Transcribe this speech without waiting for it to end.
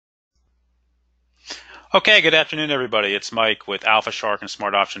Okay, good afternoon, everybody. It's Mike with Alpha Shark and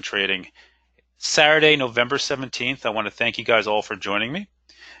Smart Option Trading. Saturday, November 17th. I want to thank you guys all for joining me.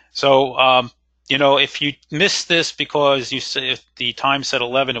 So, if you missed this because if the time said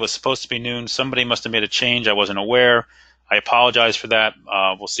 11, it was supposed to be noon. Somebody must have made a change. I wasn't aware. I apologize for that.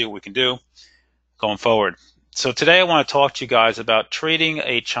 We'll see what we can do going forward. So today I want to talk to you guys about trading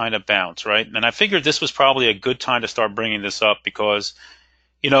a China bounce, right? And I figured this was probably a good time to start bringing this up because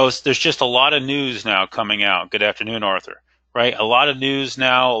there's just a lot of news now coming out. Good afternoon, Arthur. Right? A lot of news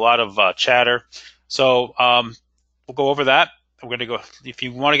now, a lot of chatter. So we'll go over that. We're going to go, if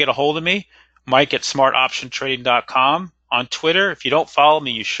you want to get a hold of me, Mike at smartoptiontrading.com. On Twitter, if you don't follow me,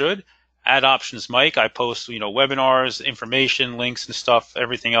 you should. At Options Mike. I post, webinars, information, links and stuff,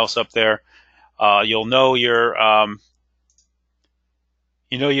 everything else up there. You'll know you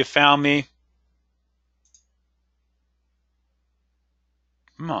found me.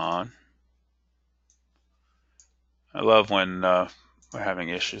 Come on. I love when we're having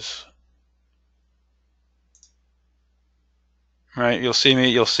issues. Right? You'll see me.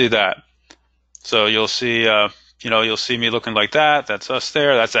 You'll see that. So you'll see, you'll see me looking like that. That's us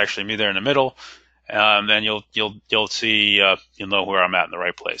there. That's actually me there in the middle. Then you'll see, you'll know where I'm at in the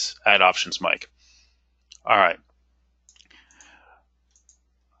right place. At Options Mike. All right.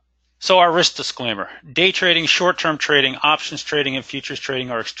 So our risk disclaimer: day trading, short-term trading, options trading, and futures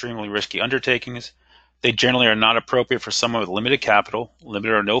trading are extremely risky undertakings. They generally are not appropriate for someone with limited capital,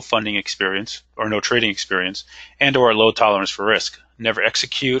 limited or no funding experience, or no trading experience, and or a low tolerance for risk. Never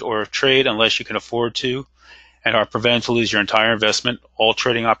execute or trade unless you can afford to, and are prevented to lose your entire investment. All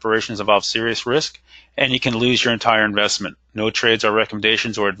trading operations involve serious risk, and you can lose your entire investment. No trades are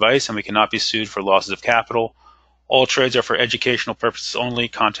recommendations or advice, and we cannot be sued for losses of capital. All trades are for educational purposes only.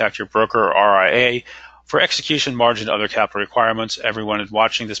 Contact your broker or RIA for execution, margin, and other capital requirements. Everyone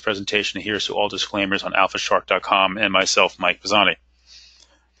watching this presentation adheres to all disclaimers on alphashark.com and myself, Mike Pisani.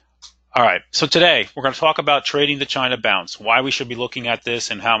 All right, so today we're going to talk about trading the China bounce, why we should be looking at this,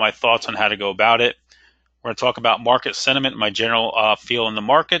 and how my thoughts on how to go about it. We're going to talk about market sentiment, my general feel in the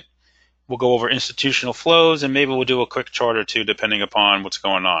market. We'll go over institutional flows, and maybe we'll do a quick chart or two depending upon what's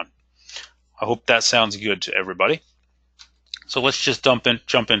going on. I hope that sounds good to everybody. So let's just jump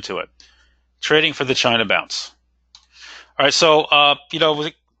into it. Trading for the China bounce. All right, so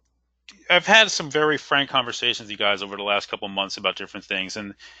I've had some very frank conversations with you guys over the last couple of months about different things,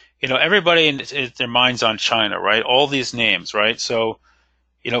 and everybody in their minds on China, right? All these names, right? So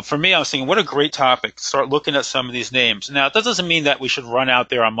for me, I was thinking, what a great topic. Start looking at some of these names. Now, that doesn't mean that we should run out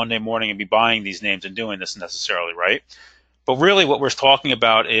there on Monday morning and be buying these names and doing this necessarily, right? But really what we're talking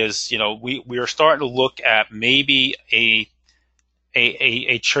about is, we are starting to look at maybe a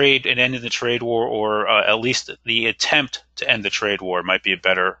trade, an end of the trade war, or at least the attempt to end the trade war might be a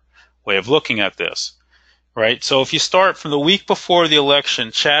better way of looking at this, right? So if you start from the week before the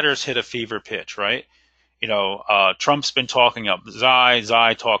election, chatter's hit a fever pitch, right? Trump's been talking up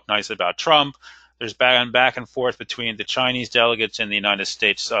Xi talked nice about Trump. There's back and forth between the Chinese delegates and the United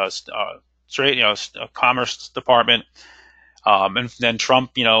States Commerce Department. And then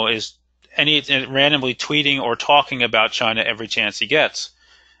Trump, is randomly tweeting or talking about China every chance he gets.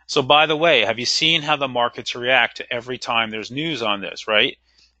 So by the way, have you seen how the markets react to every time there's news on this, right?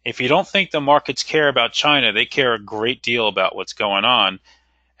 If you don't think the markets care about China, they care a great deal about what's going on.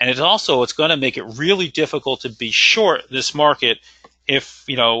 And it's going to make it really difficult to be short this market if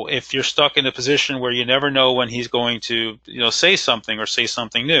you're stuck in a position where you never know when he's going to, say something or say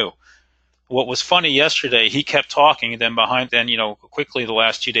something new. What was funny yesterday, he kept talking, and then quickly the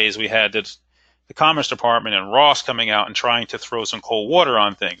last 2 days we had the Commerce Department and Ross coming out and trying to throw some cold water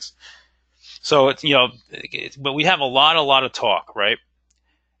on things. So but we have a lot of talk, right?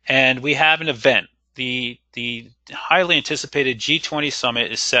 And we have an event. The highly anticipated G20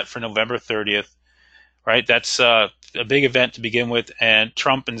 summit is set for November 30th, right? That's a big event to begin with, and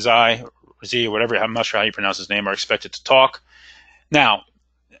Trump and Xi, or whatever, I'm not sure how you pronounce his name, are expected to talk. Now,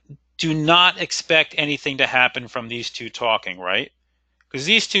 do not expect anything to happen from these two talking, right? Because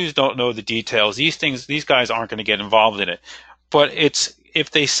these two don't know the details. These guys aren't going to get involved in it. But it's if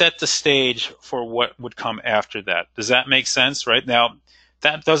they set the stage for what would come after that. Does that make sense, right? Now,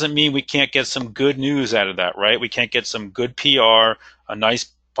 that doesn't mean we can't get some good news out of that, right? We can't get some good PR, a nice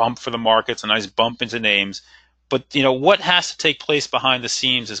bump for the markets, a nice bump into names. But, what has to take place behind the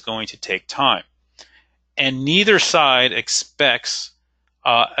scenes is going to take time. And neither side expects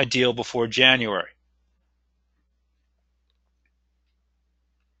a deal before January.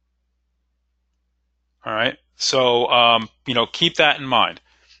 All right. So, keep that in mind.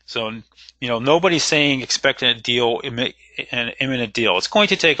 So, nobody's saying expecting a deal, an imminent deal. It's going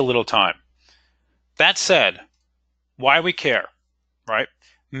to take a little time. That said, why we care, right?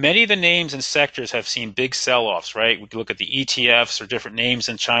 Many of the names and sectors have seen big sell-offs, right? We can look at the ETFs or different names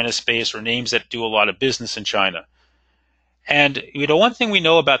in China space or names that do a lot of business in China. And one thing we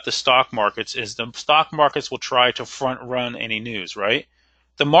know about the stock markets is the stock markets will try to front run any news, right?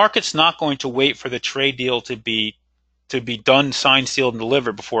 The market's not going to wait for the trade deal to be done, signed, sealed, and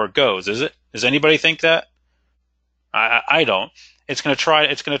delivered before it goes, is it? Does anybody think that? I don't. It's going to try.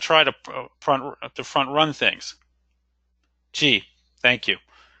 It's going to try to front run things. Gee, thank you.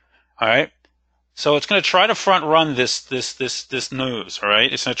 All right. So it's going to try to front run this news. All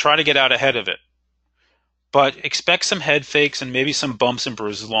right. It's going to try to get out ahead of it. But expect some head fakes and maybe some bumps and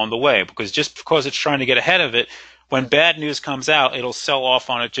bruises along the way, because just because it's trying to get ahead of it, when bad news comes out, it'll sell off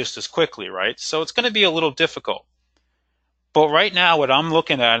on it just as quickly, right? So it's going to be a little difficult. But right now, what I'm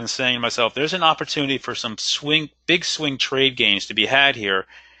looking at and saying to myself, there's an opportunity for some big swing trade gains to be had here,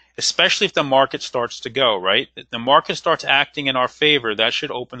 especially if the market starts to go, right? If the market starts acting in our favor, that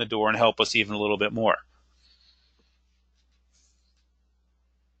should open the door and help us even a little bit more.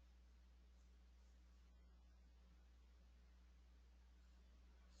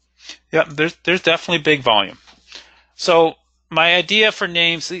 Yeah, there's definitely big volume. So my idea for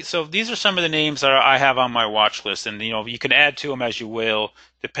names, so these are some of the names that I have on my watch list, and you can add to them as you will,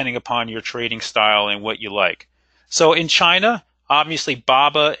 depending upon your trading style and what you like. So in China, obviously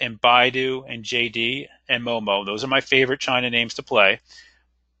Baba and Baidu and JD and Momo, those are my favorite China names to play.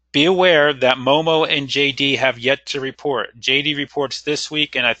 Be aware that Momo and JD have yet to report. JD reports this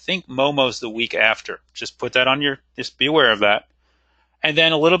week, and I think Momo's the week after. Just be aware of that. And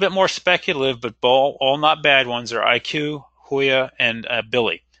then a little bit more speculative, but all not bad ones are IQ, Huya, and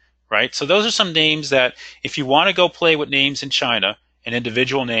Billy, right? So those are some names that if you want to go play with names in China and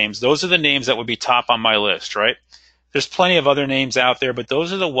individual names, those are the names that would be top on my list, right? There's plenty of other names out there, but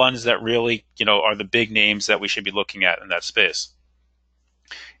those are the ones that really, are the big names that we should be looking at in that space.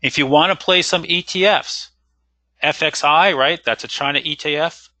 If you want to play some ETFs, FXI, right? That's a China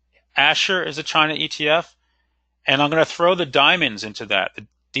ETF. Asher is a China ETF. And I'm going to throw the diamonds into that, the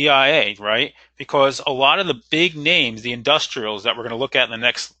DIA, right? Because a lot of the big names, the industrials that we're going to look at in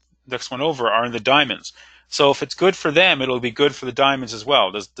the next one over, are in the diamonds. So if it's good for them, it'll be good for the diamonds as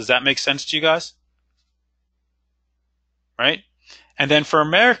well. Does that make sense to you guys? Right? And then for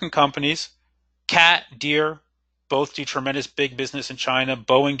American companies, Cat, Deere, both do tremendous big business in China.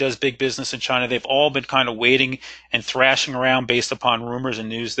 Boeing does big business in China. They've all been kind of waiting and thrashing around based upon rumors and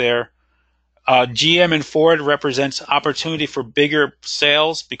news there. GM and Ford represents opportunity for bigger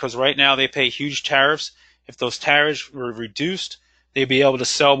sales because right now they pay huge tariffs. If those tariffs were reduced, they'd be able to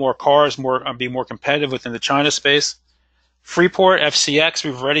sell more cars, be more competitive within the China space. Freeport, FCX,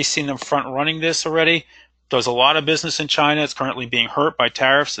 we've already seen them front running this already. Does a lot of business in China. It's currently being hurt by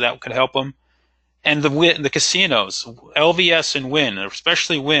tariffs, so that could help them. And the casinos, LVS and Wynn,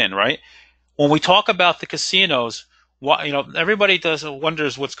 especially Wynn, right? When we talk about the casinos, everybody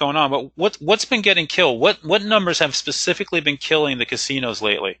wonders what's going on, but what's been getting killed? What numbers have specifically been killing the casinos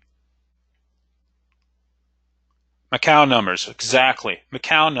lately? Macau numbers, exactly.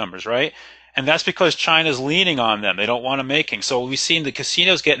 Macau numbers, right? And that's because China's leaning on them. They don't want them making. So we've seen the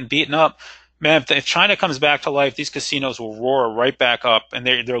casinos getting beaten up. Man, if China comes back to life, these casinos will roar right back up, and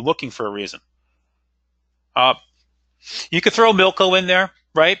they're looking for a reason. Uh, you could throw Milko in there,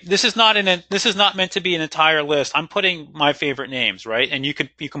 right? This is not meant to be an entire list. I'm putting my favorite names, right? And you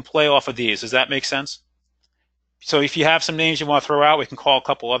can play off of these. Does that make sense? So if you have some names you want to throw out, we can call a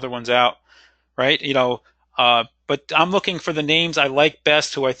couple other ones out, right? But I'm looking for the names I like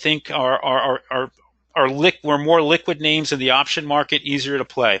best, who I think were more liquid names in the option market, easier to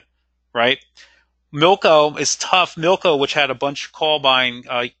play, right? Milko is tough. Milko, which had a bunch of call buying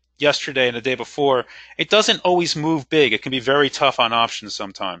yesterday and the day before, it doesn't always move big. It can be very tough on options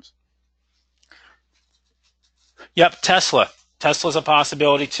sometimes. Yep, Tesla. Tesla's a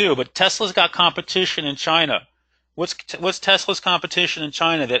possibility too, but Tesla's got competition in China. What's Tesla's competition in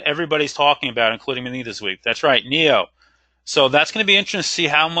China that everybody's talking about, including me this week? That's right, NIO. So that's going to be interesting to see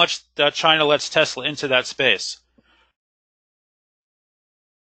how much China lets Tesla into that space.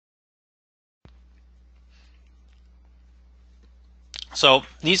 So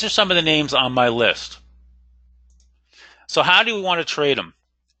these are some of the names on my list. So how do we want to trade them?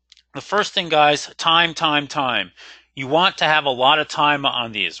 The first thing, guys, time, time, time. You want to have a lot of time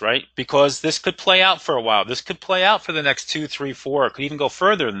on these, right? Because this could play out for a while. This could play out for the next 2, 3, 4. It could even go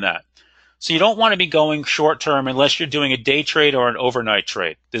further than that. So you don't want to be going short term unless you're doing a day trade or an overnight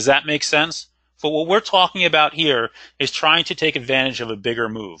trade. Does that make sense? But what we're talking about here is trying to take advantage of a bigger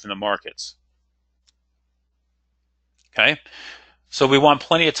move in the markets. Okay? So we want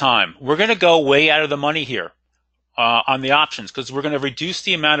plenty of time. We're going to go way out of the money here on the options because we're going to reduce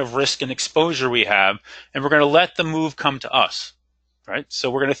the amount of risk and exposure we have, and we're going to let the move come to us. Right? So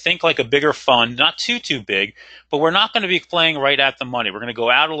we're going to think like a bigger fund, not too big, but we're not going to be playing right at the money. We're going to go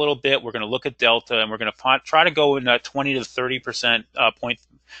out a little bit. We're going to look at delta, and we're going to try to go in that 20 to 30%, 0.20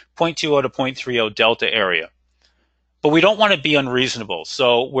 to 0.30 delta area. But we don't want to be unreasonable.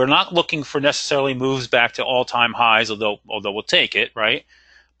 So we're not looking for necessarily moves back to all-time highs, although we'll take it, right?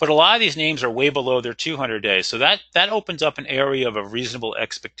 But a lot of these names are way below their 200 days. So that opens up an area of a reasonable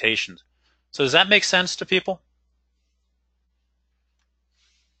expectations. So does that make sense to people?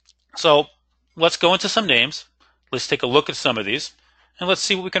 So let's go into some names. Let's take a look at some of these, and let's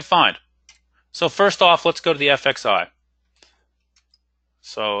see what we can find. So first off, let's go to the FXI.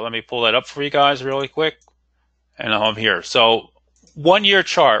 So let me pull that up for you guys really quick. And I'm here. So 1 year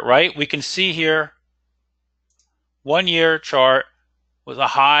chart, right? We can see here 1 year chart was a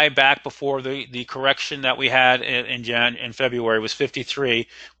high back before the correction that we had in February was 53.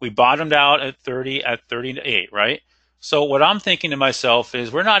 We bottomed out at 38, right? So what I'm thinking to myself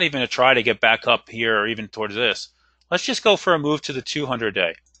is we're not even going to try to get back up here or even towards this. Let's just go for a move to the 200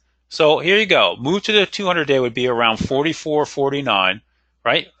 day. So here you go. Move to the 200 day would be around 44.49,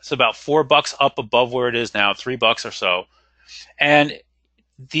 right? It's about $4 up above where it is now, $3 or so. And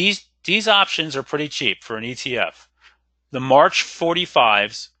these options are pretty cheap for an ETF. The March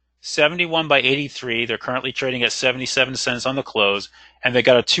 45s, 71 by 83. They're currently trading at 77 cents on the close, and they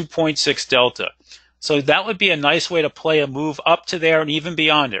got a 2.6 delta. So that would be a nice way to play a move up to there and even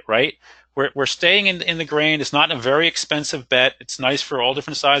beyond it, right? We're staying in the grain. It's not a very expensive bet. It's nice for all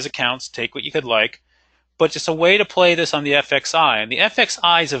different size accounts. Take what you could like. But it's a way to play this on the FXI. And the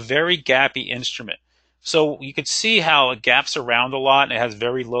FXI is a very gappy instrument. So you could see how it gaps around a lot and it has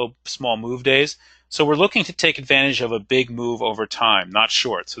very low small move days. So we're looking to take advantage of a big move over time, not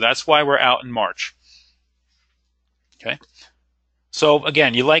short. So that's why we're out in March. Okay. So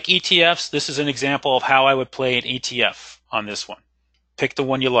again, you like ETFs? This is an example of how I would play an ETF on this one. Pick the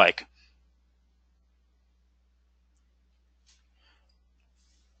one you like.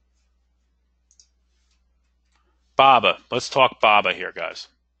 BABA. Let's talk BABA here, guys.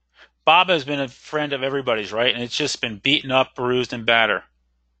 BABA has been a friend of everybody's, right? And it's just been beaten up, bruised, and battered.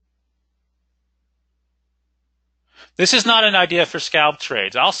 This is not an idea for scalp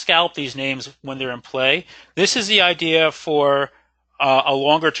trades. I'll scalp these names when they're in play. This is the idea for a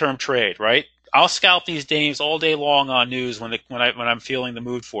longer-term trade, right? I'll scalp these names all day long on news when I'm feeling the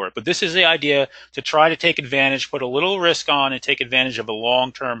mood for it. But this is the idea to try to take advantage, put a little risk on, and take advantage of a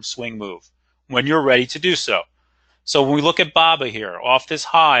long-term swing move when you're ready to do so. So when we look at BABA here, off this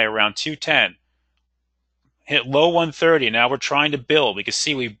high around 210, hit low 130. Now we're trying to build. We can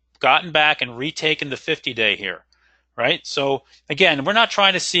see we've gotten back and retaken the 50-day here, right? So again, we're not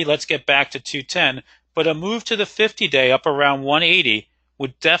trying to see let's get back to 210, but a move to the 50-day up around 180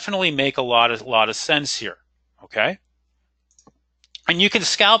 would definitely make a lot of sense here, okay? And you can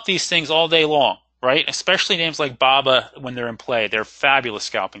scalp these things all day long, right? Especially names like BABA when they're in play. They're fabulous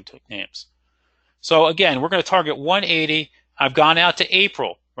scalping names. So again, we're going to target 180. I've gone out to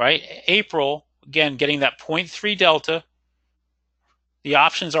April, right? April, again, getting that 0.3 delta. The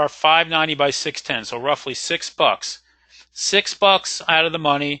options are 590 by 610, so roughly $6. $6 out of the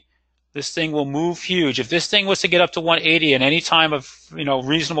money. This thing will move huge. If this thing was to get up to 180 in any time of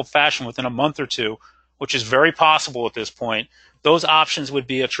reasonable fashion within a month or two, which is very possible at this point, those options would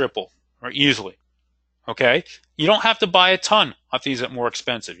be a triple, or easily. Okay? You don't have to buy a ton of these at more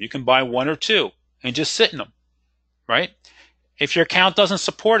expensive. You can buy one or two and just sit in them, right? If your account doesn't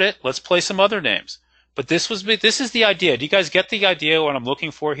support it, let's play some other names. But this is the idea. Do you guys get the idea? What I'm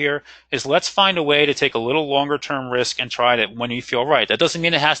looking for here is let's find a way to take a little longer term risk and try it when you feel right. That doesn't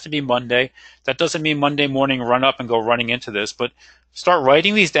mean it has to be Monday. That doesn't mean Monday morning run up and go running into this. But start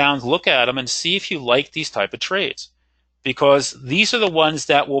writing these down, look at them, and see if you like these type of trades. Because these are the ones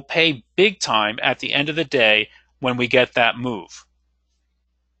that will pay big time at the end of the day when we get that move.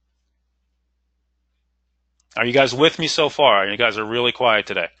 Are you guys with me so far? You guys are really quiet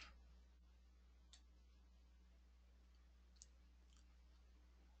today.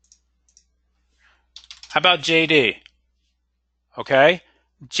 How about JD? Okay,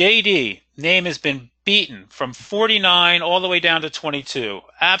 JD, name has been beaten from 49 all the way down to 22.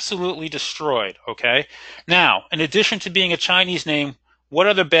 Absolutely destroyed, okay? Now, in addition to being a Chinese name, what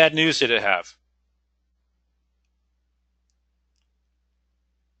other bad news did it have?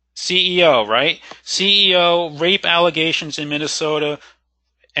 CEO, right? CEO, rape allegations in Minnesota,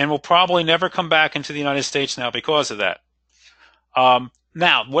 and will probably never come back into the United States now because of that.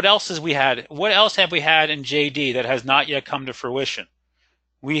 Now, what else has we had? What else have we had in JD that has not yet come to fruition?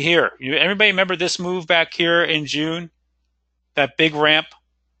 Everybody remember this move back here in June? That big ramp?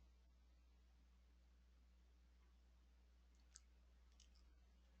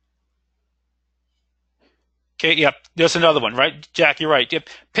 Okay, yep. There's another one, right? Jack, you're right. Yep.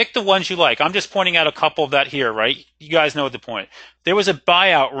 Pick the ones you like. I'm just pointing out a couple of that here, right? You guys know the point. There was a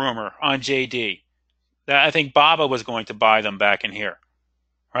buyout rumor on JD that I think Baba was going to buy them back in here,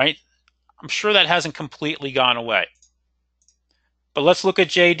 right? I'm sure that hasn't completely gone away. But let's look at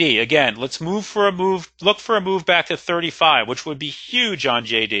JD again. Look for a move back to 35, which would be huge on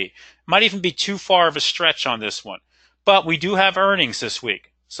JD. Might even be too far of a stretch on this one. But we do have earnings this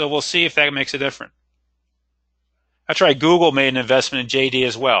week, so we'll see if that makes a difference. That's right. Google made an investment in JD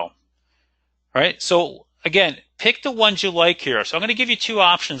as well, right? So again, pick the ones you like here. So I'm going to give you two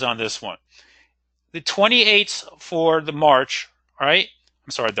options on this one. The 28s for the March, right?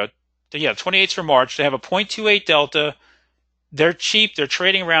 I'm sorry, 28s for March. They have a 0.28 delta. They're cheap. They're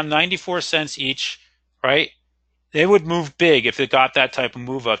trading around 94 cents each, right? They would move big if it got that type of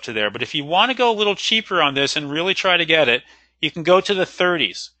move up to there. But if you want to go a little cheaper on this and really try to get it, you can go to the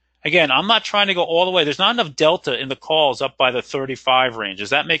 30s. Again, I'm not trying to go all the way. There's not enough delta in the calls up by the 35 range. Does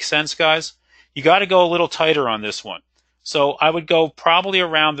that make sense, guys? You got to go a little tighter on this one. So I would go probably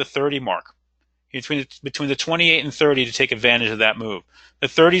around the 30 mark, between the 28 and 30 to take advantage of that move. The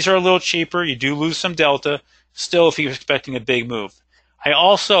 30s are a little cheaper. You do lose some delta. Still, if you're expecting a big move. I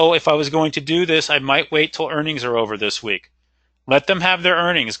also, if I was going to do this, I might wait till earnings are over this week. Let them have their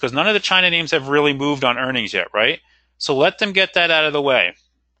earnings because none of the China names have really moved on earnings yet, right? So let them get that out of the way.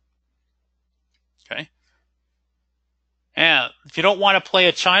 Okay. And if you don't want to play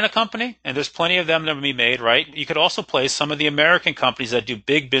a China company, and there's plenty of them that will be made, right? You could also play some of the American companies that do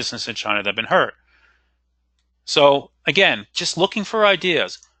big business in China that have been hurt. So again, just looking for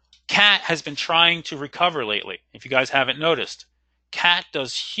ideas. CAT has been trying to recover lately, if you guys haven't noticed. CAT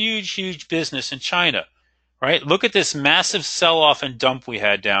does huge, huge business in China, right? Look at this massive sell-off and dump we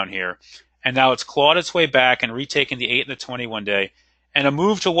had down here. And now it's clawed its way back and retaken the 8 and the 21 day. And a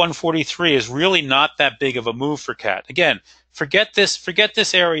move to 143 is really not that big of a move for CAT. Again, forget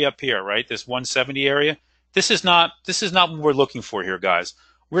this area up here, right? This 170 area. This is not what we're looking for here, guys.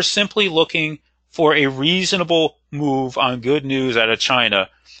 We're simply looking for a reasonable move on good news out of China.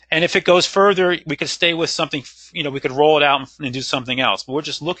 And if it goes further, we could stay with something, we could roll it out and do something else. But we're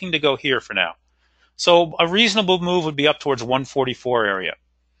just looking to go here for now. So a reasonable move would be up towards 144 area.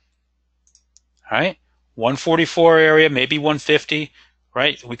 All right? 144 area, maybe 150,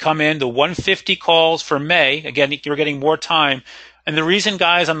 right? We come in, the 150 calls for May. Again, you're getting more time. And the reason,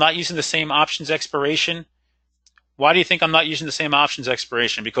 guys, I'm not using the same options expiration. Why do you think I'm not using the same options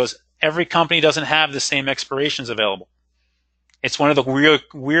expiration? Because every company doesn't have the same expirations available. It's one of the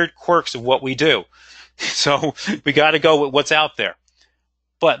weird quirks of what we do. So we got to go with what's out there.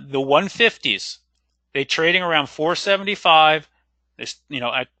 But the 150s, they're trading around 475. There's,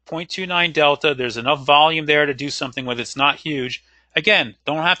 at 0.29 delta, there's enough volume there to do something with it. It's not huge. Again,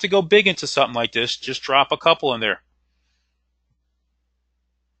 don't have to go big into something like this. Just drop a couple in there.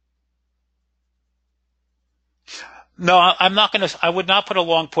 No, I'm not gonna. I would not put a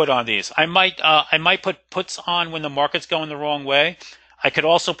long put on these. I might put puts on when the market's going the wrong way. I could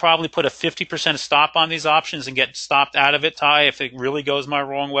also probably put a 50% stop on these options and get stopped out of it, Ty, if it really goes my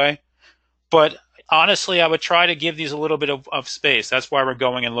wrong way. But honestly, I would try to give these a little bit of space. That's why we're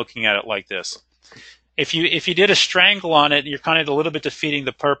going and looking at it like this. If you did a strangle on it, you're kind of a little bit defeating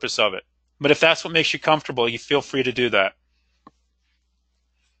the purpose of it. But if that's what makes you comfortable, you feel free to do that.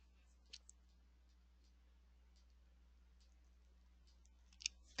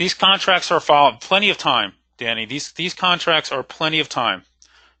 These contracts are followed plenty of time, Danny. These contracts are plenty of time.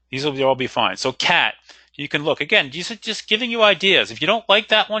 These will all be fine. So CAT, you can look again. These are just giving you ideas. If you don't like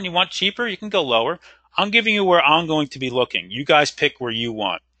that one, you want cheaper, you can go lower. I'm giving you where I'm going to be looking. You guys pick where you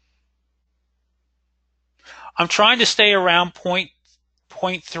want. I'm trying to stay around point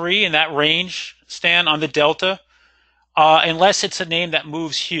 3 in that range, Stan, on the delta, unless it's a name that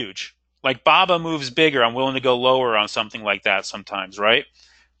moves huge. Like Baba moves bigger, I'm willing to go lower on something like that sometimes, right?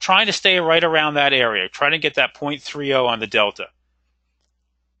 Trying to stay right around that area. Trying to get that 0.30 on the delta.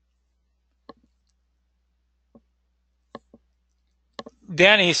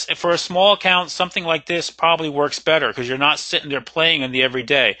 Danny, for a small account, something like this probably works better because you're not sitting there playing in the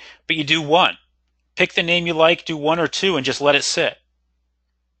everyday. But you do one. Pick the name you like, do one or two, and just let it sit.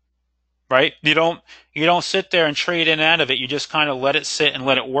 Right? You don't sit there and trade in and out of it. You just kind of let it sit and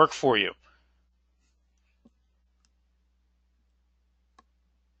let it work for you.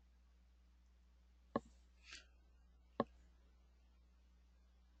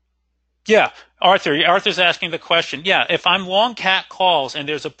 Yeah, Arthur's asking the question. Yeah, if I'm long cat calls and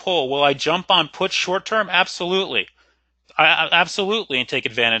there's a pull, will I jump on put short term? Absolutely. Absolutely, and take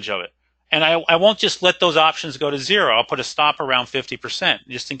advantage of it. And I won't just let those options go to zero. I'll put a stop around 50%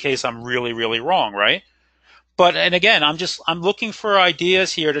 just in case I'm really, really wrong, right? But and again, I'm looking for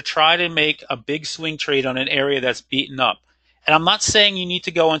ideas here to try to make a big swing trade on an area that's beaten up. And I'm not saying you need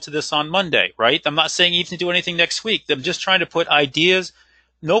to go into this on Monday, right? I'm not saying you need to do anything next week. I'm just trying to put ideas.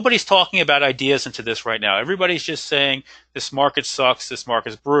 Nobody's talking about ideas into this right now. Everybody's just saying this market sucks, this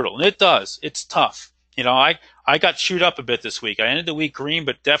market's brutal. And it does. It's tough. I got chewed up a bit this week. I ended the week green,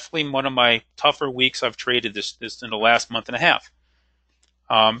 but definitely one of my tougher weeks I've traded this in the last month and a half.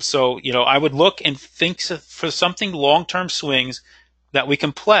 So, I would look and think for something long-term swings that we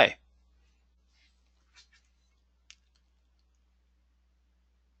can play.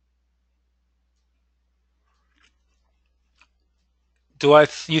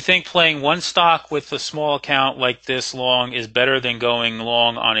 You think playing one stock with a small account like this long is better than going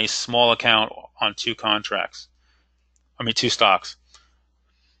long on a small account on two contracts? I mean, two stocks.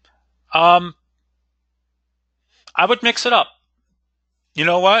 Um, I would mix it up. You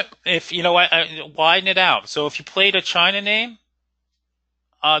know what? If you know, widen it out. So if you played a China name,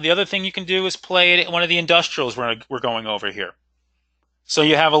 the other thing you can do is play it one of the industrials we're going over here. So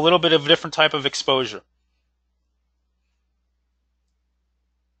you have a little bit of a different type of exposure.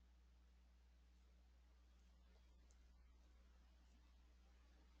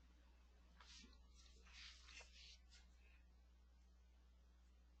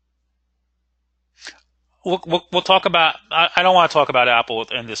 We'll talk about. I don't want to talk about Apple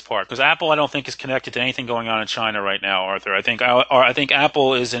in this part because Apple I don't think is connected to anything going on in China right now, Arthur. I think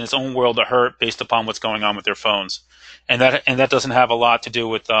Apple is in its own world of hurt based upon what's going on with their phones, and that doesn't have a lot to do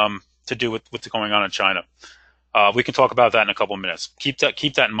with what's going on in China. We can talk about that in a couple of minutes. Keep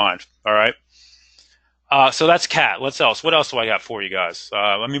that in mind. All right. So that's Cat. What else? What else do I got for you guys?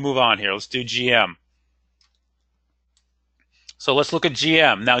 Let me move on here. Let's do GM. So let's look at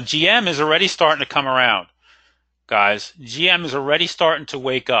GM. Now GM is already starting to come around. Guys, GM is already starting to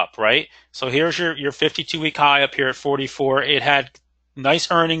wake up, right? So here's your 52-week high up here at 44. It had nice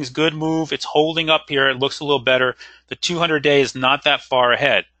earnings, good move. It's holding up here. It looks a little better. The 200-day is not that far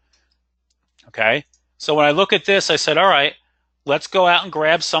ahead. Okay? So when I look at this, I said, all right, let's go out and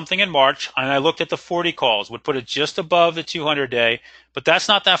grab something in March. And I looked at the 40 calls, would put it just above the 200-day, but that's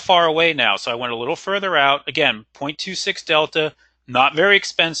not that far away now. So I went a little further out. Again, 0.26 delta, not very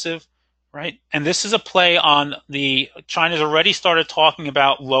expensive. Right, and this is a play on China's already started talking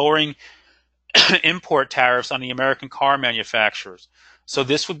about lowering import tariffs on the American car manufacturers. So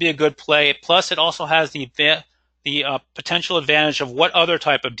this would be a good play. Plus, it also has the potential advantage of what other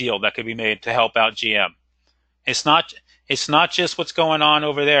type of deal that could be made to help out GM. It's not just what's going on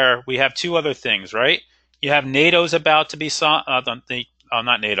over there. We have two other things, right? You have NATO's about to be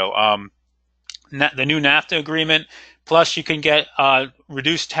not NATO. The new NAFTA agreement. Plus, you can get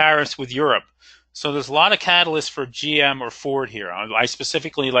reduced tariffs with Europe. So there's a lot of catalysts for GM or Ford here. I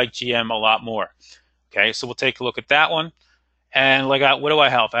specifically like GM a lot more. Okay, so we'll take a look at that one. And what do I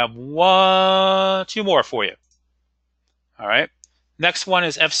have? I have two more for you. All right. Next one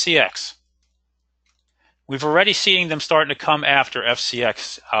is FCX. We've already seen them starting to come after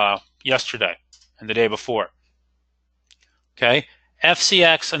FCX yesterday and the day before. Okay.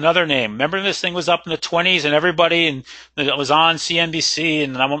 FCX, another name. Remember this thing was up in the 20s and everybody and it was on CNBC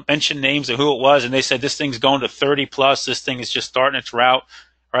and I won't mention names of who it was and they said this thing's going to 30 plus. This thing is just starting its route,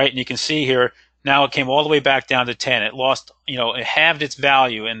 right? And you can see here now it came all the way back down to 10. It lost, it halved its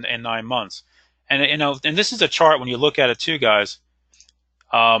value in 9 months. And and this is a chart when you look at it too, guys.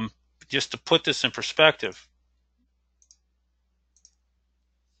 Just to put this in perspective,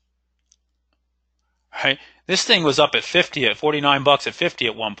 right? This thing was up at 50 at 49 bucks at 50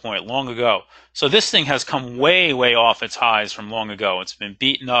 at one point long ago. So this thing has come way, way off its highs from long ago. It's been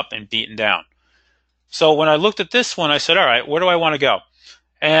beaten up and beaten down. So when I looked at this one, I said, all right, where do I want to go?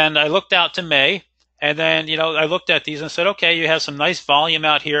 And I looked out to May, and then, I looked at these and said, okay, you have some nice volume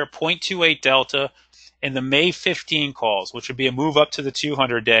out here, 0.28 delta in the May 15 calls, which would be a move up to the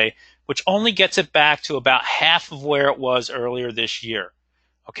 200-day, which only gets it back to about half of where it was earlier this year.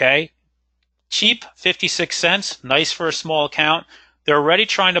 Okay? Cheap, 56 cents, nice for a small account. They're already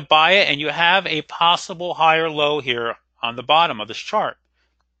trying to buy it, and you have a possible higher low here on the bottom of this chart,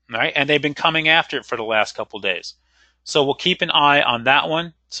 right? And they've been coming after it for the last couple of days. So we'll keep an eye on that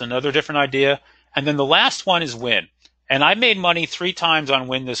one. It's another different idea. And then the last one is Win. And I made money 3 times on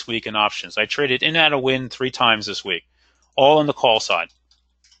Win this week in options. I traded in out of Win 3 times this week, all on the call side.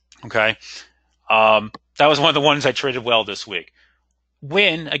 Okay? That was one of the ones I traded well this week.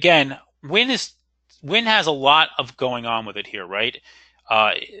 Win, again, Win is Win has a lot of going on with it here, right?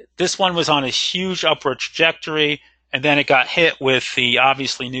 Uh, this one was on a huge upward trajectory, and then it got hit with the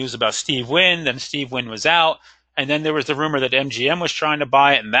obviously news about Steve Wynn. Then Steve Wynn was out, and then there was the rumor that MGM was trying to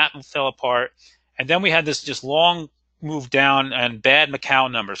buy it, and that fell apart. And then we had this just long move down and bad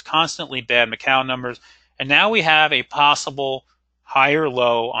Macau numbers, constantly bad Macau numbers, and now we have a possible higher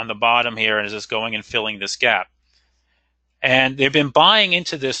low on the bottom here, and is just going and filling this gap. And they've been buying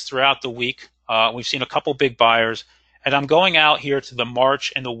into this throughout the week. We've seen a couple big buyers. And I'm going out here to the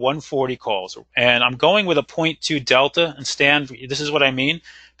March and the 140 calls. And I'm going with a zero point 0.2 delta. And Stan, this is what I mean.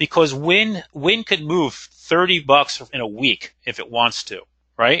 Because Win could move $30 in a week if it wants to,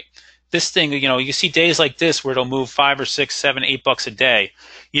 right? This thing, you see days like this where it'll move 5 or 6, 7, $8 a day.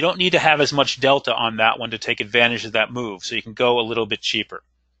 You don't need to have as much delta on that one to take advantage of that move. So you can go a little bit cheaper.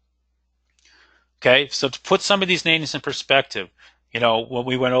 Okay, so to put some of these names in perspective, what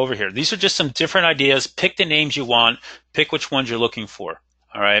we went over here, these are just some different ideas. Pick the names you want. Pick which ones you're looking for.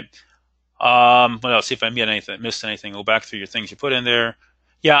 All right. What else? See if I missed anything. Go back through your things you put in there.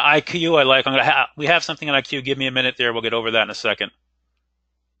 Yeah, IQ I like. We have something in IQ. Give me a minute there. We'll get over that in a second.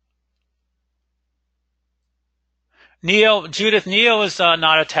 Judith, Neo is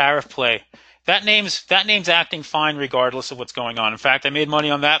not a tariff play. That name's acting fine regardless of what's going on. In fact, I made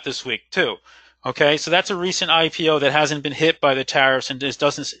money on that this week too. Okay, so that's a recent IPO that hasn't been hit by the tariffs and just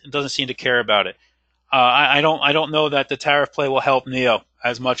doesn't seem to care about it. I don't know that the tariff play will help Neo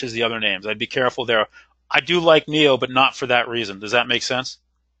as much as the other names. I'd be careful there. I do like Neo, but not for that reason. Does that make sense?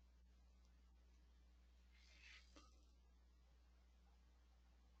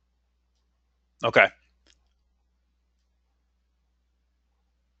 Okay.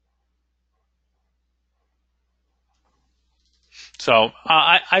 So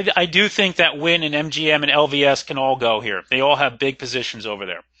I do think that Win and MGM and LVS can all go here. They all have big positions over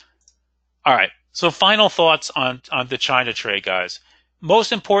there. All right. So final thoughts on the China trade, guys.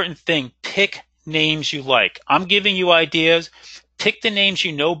 Most important thing, pick names you like. I'm giving you ideas. Pick the names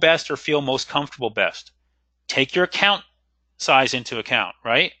you know best or feel most comfortable best. Take your account size into account,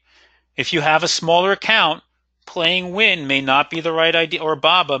 right? If you have a smaller account, playing Win may not be the right idea, or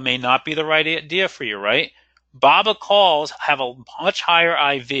Baba may not be the right idea for you, right? Baba calls have a much higher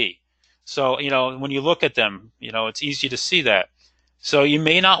IV. So, when you look at them, it's easy to see that. So you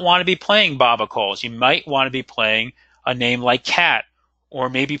may not want to be playing Baba calls. You might want to be playing a name like Cat, or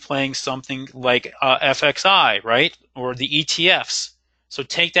maybe playing something like FXI, right? Or the ETFs. So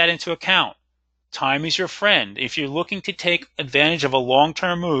take that into account. Time is your friend. If you're looking to take advantage of a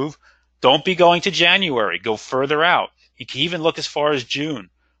long-term move, don't be going to January. Go further out. You can even look as far as June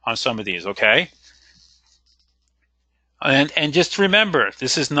on some of these, okay? And just remember,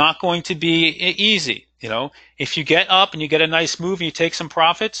 this is not going to be easy. If you get up and you get a nice move and you take some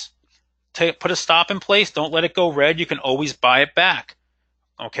profits, put a stop in place. Don't let it go red. You can always buy it back.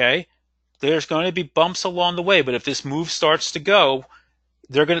 Okay? There's going to be bumps along the way, but if this move starts to go,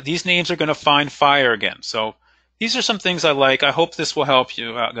 these names are going to find fire again. So these are some things I like. I hope this will help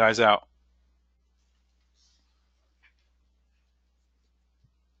you guys out.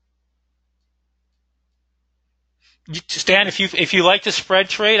 Stan, if you like to spread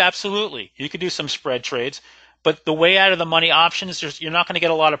trade, absolutely, you could do some spread trades. But the way out of the money options, you're not going to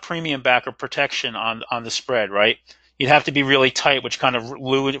get a lot of premium back or protection on the spread, right? You'd have to be really tight, which kind of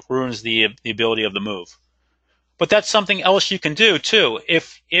ruins the ability of the move. But that's something else you can do too.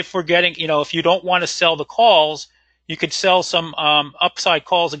 If we're getting, if you don't want to sell the calls, you could sell some upside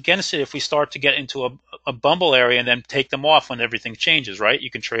calls against it if we start to get into a bumble area and then take them off when everything changes, right? You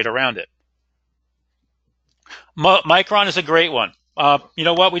can trade around it. Micron is a great one. You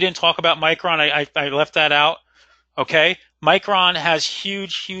know what? We didn't talk about Micron. I left that out. Okay. Micron has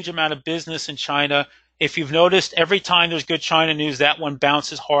huge amount of business in China. If you've noticed, every time there's good China news, that one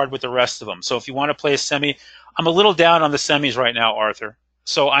bounces hard with the rest of them. So if you want to play a semi, I'm a little down on the semis right now, Arthur.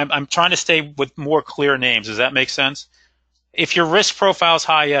 So I'm trying to stay with more clear names. Does that make sense? If your risk profile is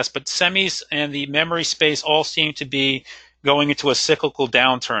high, yes, but semis and the memory space all seem to be going into a cyclical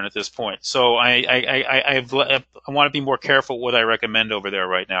downturn at this point. So I want to be more careful what I recommend over there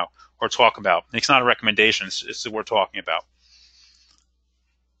right now or talk about. It's not a recommendation. It's what we're talking about.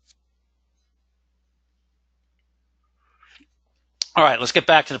 All right, let's get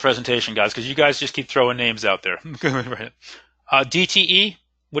back to the presentation, guys, because you guys just keep throwing names out there. DTE?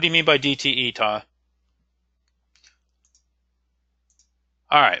 What do you mean by DTE, Todd?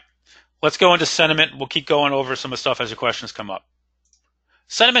 All right, let's go into sentiment. We'll keep going over some of the stuff as the questions come up.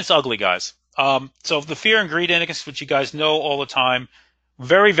 Sentiment's ugly, guys. So the fear and greed index, which you guys know all the time,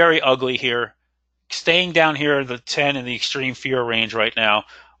 very ugly here. Staying down here, the 10 in the extreme fear range right now.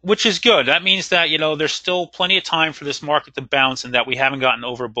 which is good. That means that, there's still plenty of time for this market to bounce and that we haven't gotten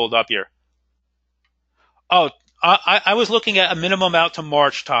overbulled up here. Oh, I was looking at a minimum out to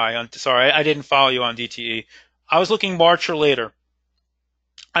March, Ty. Sorry, I didn't follow you on DTE. I was looking March or later.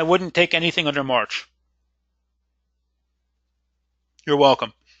 I wouldn't take anything under March. You're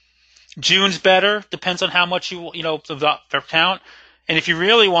welcome. June's better. Depends on how much the count. And if you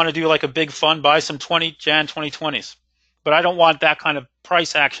really want to do like a big fund, buy some Jan 2020s. But I don't want that kind of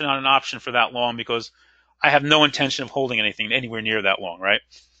price action on an option for that long because I have no intention of holding anything anywhere near that long, right?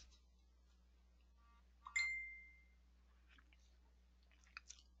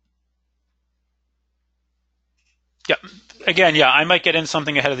 Yeah. Again, yeah, I might get in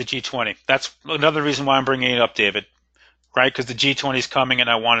something ahead of the G20. That's another reason why I'm bringing it up, David, right? Because the G20 is coming and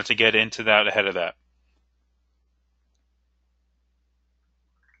I wanted to get into that ahead of that.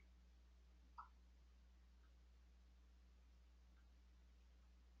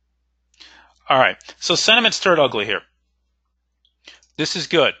 All right. So sentiment's turned ugly here. This is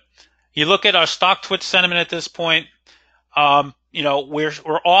good. You look at our stock twitch sentiment at this point.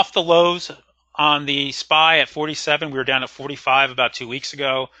 We're off the lows on the SPY at 47. We were down at 45 about 2 weeks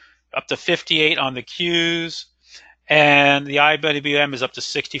ago, up to 58 on the Qs, and the IWM is up to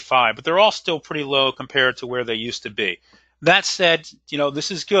 65. But they're all still pretty low compared to where they used to be. That said,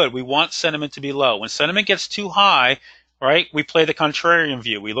 this is good. We want sentiment to be low. When sentiment gets too high, right, we play the contrarian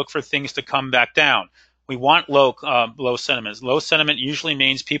view. We look for things to come back down. We want low sentiment. Low sentiment usually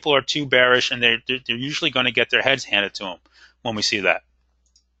means people are too bearish, and they're usually going to get their heads handed to them when we see that.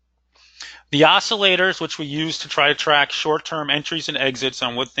 The oscillators, which we use to try to track short-term entries and exits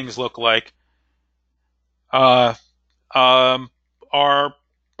on what things look like, are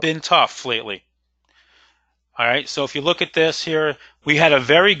been tough lately. All right, so if you look at this here, we had a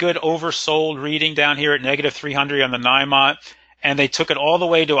very good oversold reading down here at negative 300 on the NYMOT, and they took it all the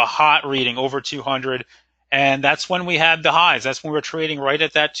way to a hot reading over 200, and that's when we had the highs. That's when we were trading right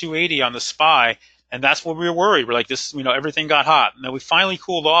at that 280 on the SPY, and that's when we were worried. We're like, this, everything got hot. Now we finally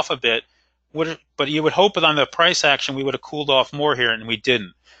cooled off a bit, but you would hope that on the price action we would have cooled off more here, and we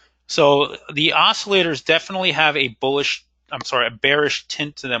didn't. So the oscillators definitely have a bearish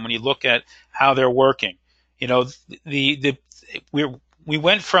tint to them when you look at how they're working. We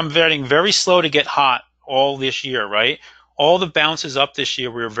went from getting very slow to get hot all this year, right? All the bounces up this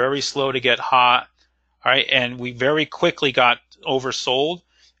year, we were very slow to get hot, all right, and we very quickly got oversold.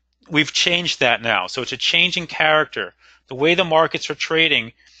 We've changed that now, so it's a change in character. The way the markets are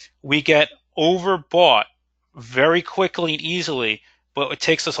trading, we get overbought very quickly and easily, but it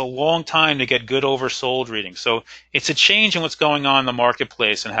takes us a long time to get good oversold readings. So it's a change in what's going on in the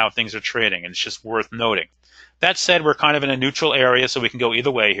marketplace and how things are trading, and it's just worth noting. That said, we're kind of in a neutral area, so we can go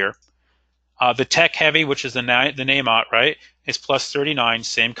either way here. The tech heavy, which is the NAMOT, right, is plus 39,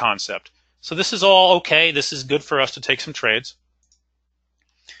 same concept. So this is all okay. This is good for us to take some trades.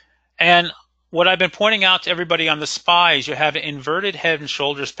 And what I've been pointing out to everybody on the SPY is you have an inverted head and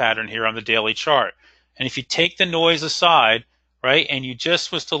shoulders pattern here on the daily chart. And if you take the noise aside, right, and you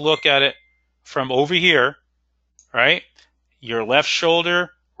just was to look at it from over here, right, your left shoulder,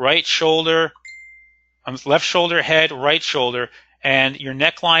 right shoulder, left shoulder, head, right shoulder, and your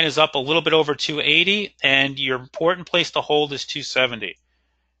neckline is up a little bit over 280, and your important place to hold is 270.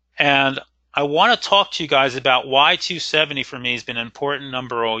 And I want to talk to you guys about why 270 for me has been an important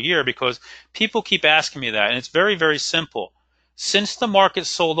number all year, because people keep asking me that, and it's very, very simple. Since the market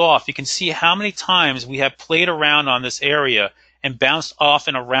sold off, you can see how many times we have played around on this area and bounced off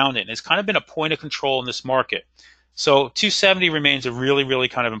and around it. And it's kind of been a point of control in this market. So 270 remains a really, really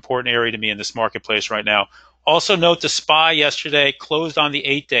kind of important area to me in this marketplace right now. Also note the SPY yesterday closed on the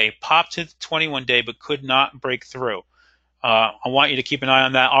 8-day, popped to the 21-day, but could not break through. I want you to keep an eye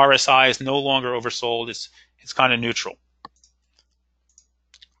on that. RSI is no longer oversold. It's kind of neutral.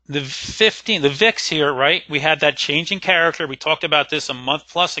 The VIX here, right? We had that change in character. We talked about this a month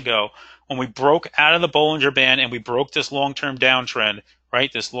plus ago when we broke out of the Bollinger Band and we broke this long-term downtrend,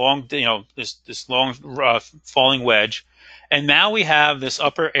 right? This long, this long falling wedge, and now we have this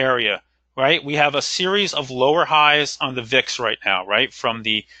upper area, right? We have a series of lower highs on the VIX right now, right? From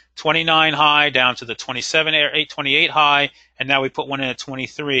the 29 high down to the 27, 28 high, and now we put one in at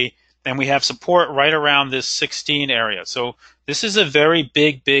 23, and we have support right around this 16 area. So this is a very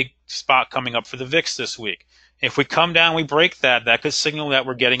big spot coming up for the VIX this week. If we come down, we break that, that could signal that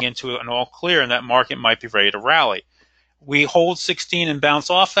we're getting into an all clear and that market might be ready to rally. We hold 16 and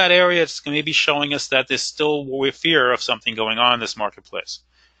bounce off that area, it's going to be showing us that there's still fear of something going on in this marketplace.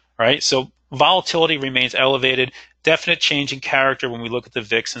 Right? So volatility remains elevated, definite change in character when we look at the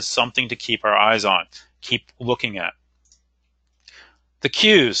VIX, and something to keep our eyes on, keep looking at. The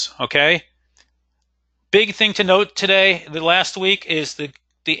Qs, okay? Big thing to note today, the last week, is the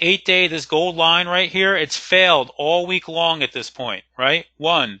 8-day, this gold line right here, it's failed all week long at this point, right?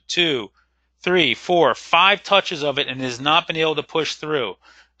 1, 2, 3, 4, 5 touches of it and has not been able to push through.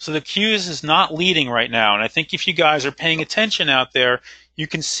 So the Qs is not leading right now. And I think if you guys are paying attention out there, you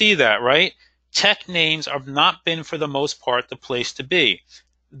can see that, right? Tech names have not been, for the most part, the place to be.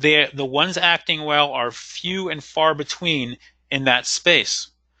 The ones acting well are few and far between in that space.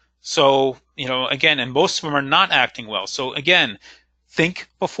 So, again, and most of them are not acting well. So again, think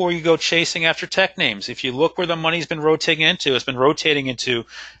before you go chasing after tech names. If you look where the money's been rotating into, it's been rotating into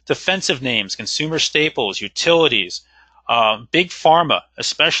defensive names, consumer staples, utilities, big pharma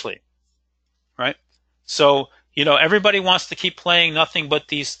especially, right? So, everybody wants to keep playing nothing but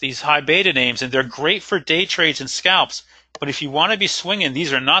these high beta names, and they're great for day trades and scalps. But if you want to be swinging,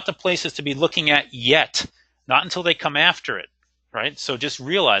 these are not the places to be looking at yet, not until they come after it, right? So just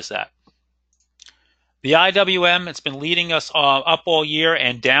realize that. The IWM, it's been leading us up all year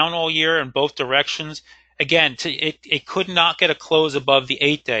and down all year in both directions. Again, it could not get a close above the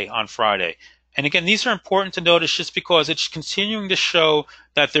 8-day on Friday. And again, these are important to notice just because it's continuing to show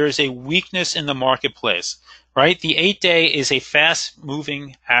that there is a weakness in the marketplace, right? The 8-day is a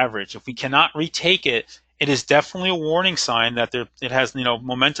fast-moving average. If we cannot retake it, it is definitely a warning sign that it has,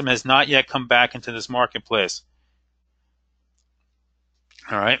 momentum has not yet come back into this marketplace.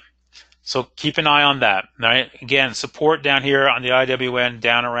 All right. So keep an eye on that. Right? Again, support down here on the IWN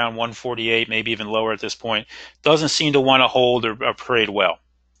down around 148, maybe even lower at this point. Doesn't seem to want to hold or trade well.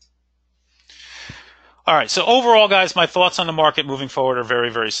 All right, so overall, guys, my thoughts on the market moving forward are very,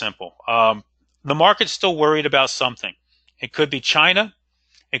 very simple. The market's still worried about something. It could be China.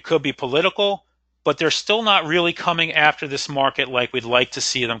 It could be political. But they're still not really coming after this market like we'd like to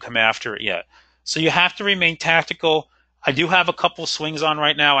see them come after it yet. So you have to remain tactical. I do have a couple swings on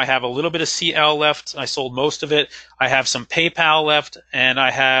right now. I have a little bit of CL left. I sold most of it. I have some PayPal left, and I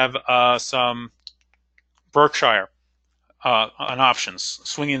have some Berkshire on options,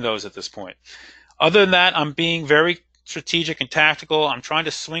 swinging those at this point. Other than that, I'm being very strategic and tactical. I'm trying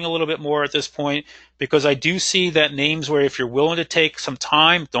to swing a little bit more at this point because I do see that names where if you're willing to take some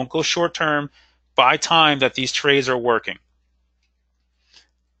time, don't go short term, buy time, that these trades are working.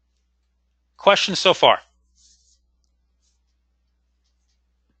 Questions so far?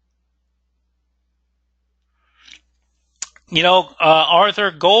 Arthur,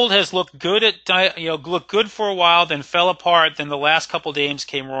 gold has looked good looked good for a while, then fell apart. Then the last couple of days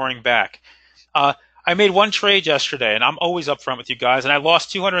came roaring back. I made one trade yesterday, and I'm always upfront with you guys, and I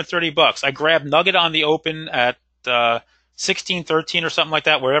lost $230. I grabbed Nugget on the open at 16.13 or something like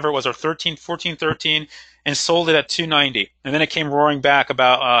that, wherever it was, or 14.13, and sold it at 290. And then it came roaring back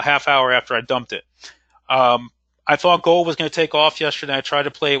about a half hour after I dumped it. I thought gold was going to take off yesterday. I tried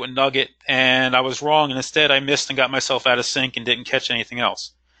to play it with Nugget, and I was wrong. And instead, I missed and got myself out of sync and didn't catch anything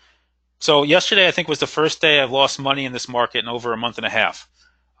else. So yesterday, I think, was the first day I've lost money in this market in over a month and a half.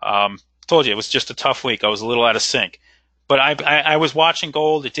 Told you, it was just a tough week. I was a little out of sync. But I was watching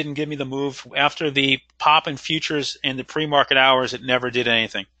gold. It didn't give me the move. After the pop in futures in the pre-market hours, it never did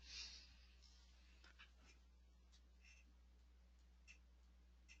anything.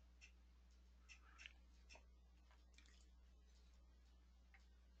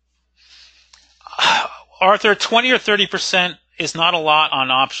 Arthur, 20 or 30% is not a lot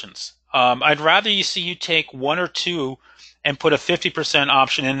on options. I'd rather you see you take 1 or 2 and put a 50%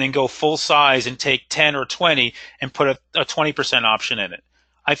 option in, and then go full size and take 10 or 20 and put a 20% option in it.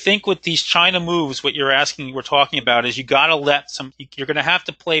 I think with these China moves, what we're talking about is you got to you're going to have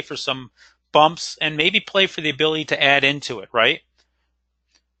to play for some bumps and maybe play for the ability to add into it, right?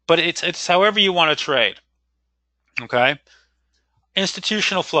 But it's however you want to trade. Okay?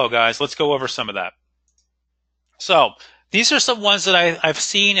 Institutional flow, guys. Let's go over some of that. So these are some ones that I've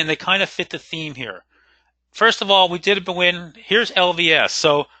seen, and they kind of fit the theme here. First of all, we did a win. Here's LVS.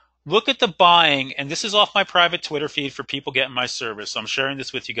 So look at the buying, and this is off my private Twitter feed for people getting my service. So I'm sharing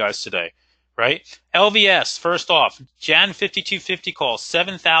this with you guys today, right? LVS, first off, Jan 5250 calls,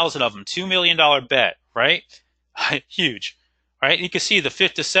 7,000 of them, $2 million bet, right? Huge, right? You can see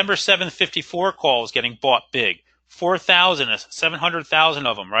the December 7th 54 calls getting bought big, 4,000, 700,000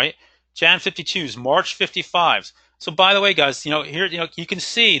 of them, right? Jan 52s, March 55s. So by the way, guys, here, you can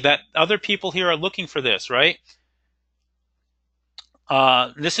see that other people here are looking for this, right?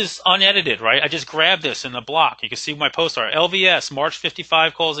 This is unedited, right? I just grabbed this in the block. You can see my posts are LVS, March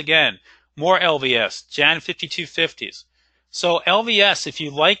 55 calls again. More LVS, Jan 5250s. So LVS, if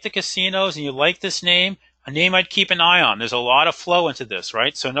you like the casinos and you like this name, a name I'd keep an eye on. There's a lot of flow into this,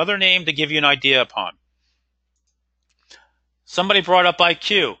 right? So another name to give you an idea upon. Somebody brought up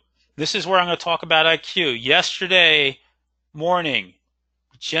IQ. This is where I'm going to talk about IQ. Yesterday morning,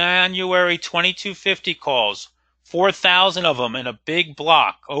 January 2250 calls, 4,000 of them in a big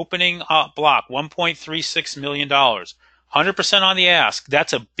block, opening up block, $1.36 million. 100% on the ask.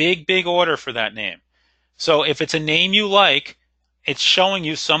 That's a big, big order for that name. So if it's a name you like, it's showing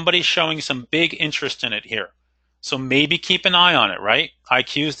you somebody's showing some big interest in it here. So maybe keep an eye on it, right?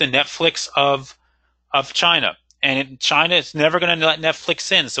 IQ is the Netflix of China. And China is never going to let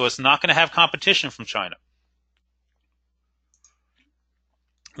Netflix in, so it's not going to have competition from China.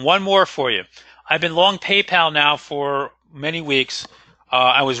 One more for you. I've been long PayPal now for many weeks.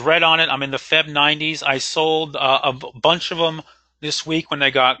 I was red on it. I'm in the Feb 90s. I sold a bunch of them this week when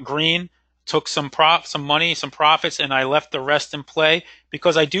they got green. Took some money, some profits, and I left the rest in play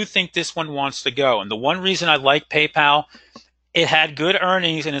because I do think this one wants to go. And the one reason I like PayPal, it had good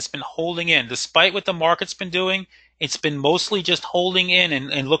earnings and it's been holding in. Despite what the market's been doing, it's been mostly just holding in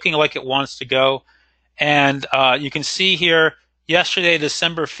and looking like it wants to go. And you can see here, yesterday,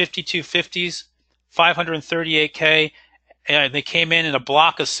 December 5250s, 538K. They came in a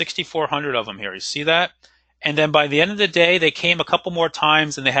block of 6,400 of them here. You see that? And then by the end of the day, they came a couple more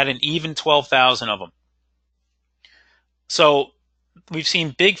times and they had an even 12,000 of them. So we've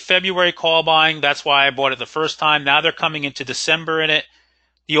seen big February call buying. That's why I bought it the first time. Now they're coming into December in it.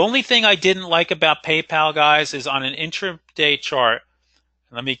 The only thing I didn't like about PayPal, guys, is on an intraday chart.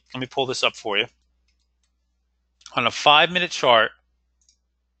 Let me pull this up for you. On a 5-minute chart,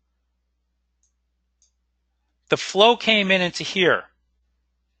 the flow came into here,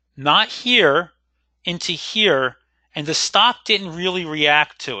 not here, into here, and the stock didn't really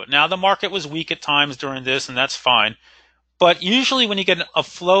react to it. Now, the market was weak at times during this, and that's fine. But usually when you get a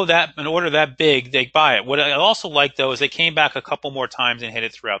flow an order that big, they buy it. What I also like, though, is they came back a couple more times and hit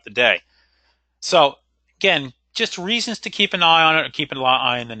it throughout the day. So, again, just reasons to keep an eye on it or keep an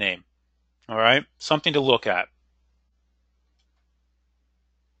eye on the name. All right? Something to look at.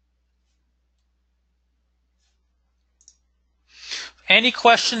 Any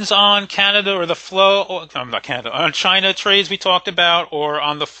questions on Canada or the flow? Not Canada, on China trades we talked about, or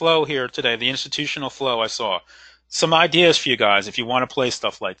on the flow here today, the institutional flow I saw. Some ideas for you guys if you want to play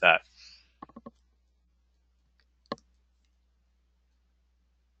stuff like that.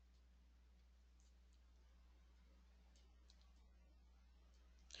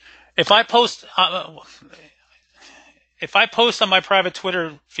 If I post on my private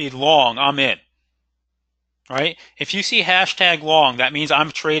Twitter feed long, I'm in. Right? If you see hashtag long, that means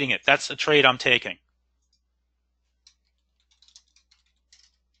I'm trading it. That's a trade I'm taking.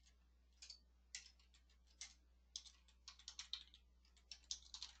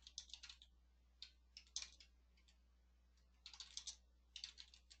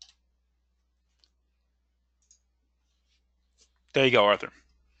 There you go, Arthur.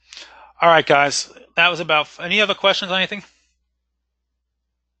 All right, guys. That was about. Any other questions on anything?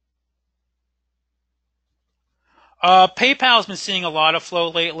 PayPal's been seeing a lot of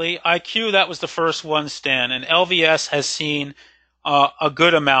flow lately. IQ, that was the first one, Stan, and LVS has seen a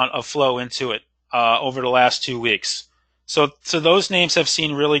good amount of flow into it over the last 2 weeks. So those names have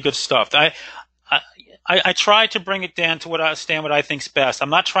seen really good stuff. I try to bring it down to what I think's best. I'm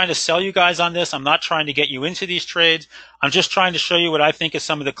not trying to sell you guys on this. I'm not trying to get you into these trades. I'm just trying to show you what I think is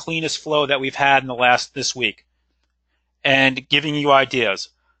some of the cleanest flow that we've had in this week, and giving you ideas.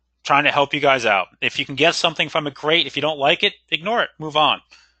 Trying to help you guys out. If you can get something from it, great. If you don't like it, ignore it. Move on.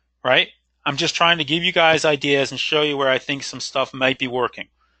 Right? I'm just trying to give you guys ideas and show you where I think some stuff might be working.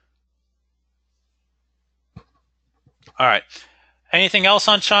 All right. Anything else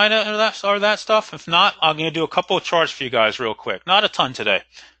on China or that stuff? If not, I'm going to do a couple of charts for you guys real quick. Not a ton today,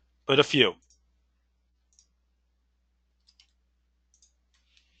 but a few.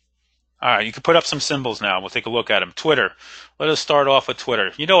 All right, you can put up some symbols now. We'll take a look at them. Twitter. Let us start off with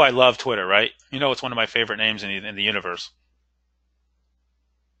Twitter. You know I love Twitter, right? You know it's one of my favorite names in the universe.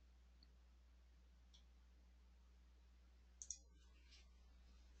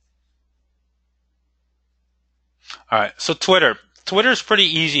 All right, so Twitter. Twitter's pretty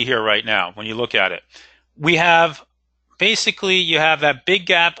easy here right now when you look at it. We have basically you have that big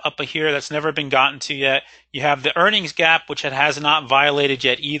gap up here that's never been gotten to yet. You have the earnings gap, which it has not violated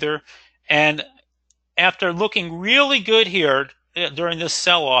yet either. And after looking really good here during this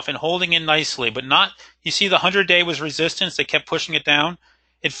sell-off and holding in nicely, but not, you see the 100-day was resistance. They kept pushing it down.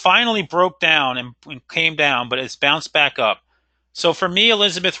 It finally broke down and came down, but it's bounced back up. So for me,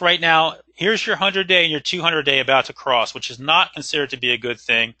 Elizabeth, right now, here's your 100-day and your 200-day about to cross, which is not considered to be a good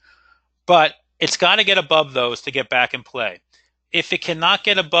thing, but it's got to get above those to get back in play. If it cannot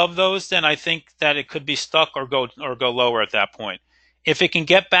get above those, then I think that it could be stuck or go lower at that point. If it can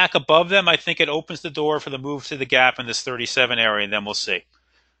get back above them, I think it opens the door for the move to the gap in this 37 area, and then we'll see.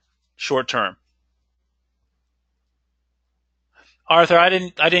 Short term. Arthur, I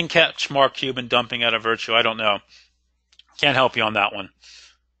didn't catch Mark Cuban dumping out of Virtue. I don't know. Can't help you on that one.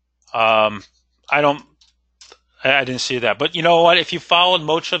 Um, I don't. I didn't see that. But you know what? If you followed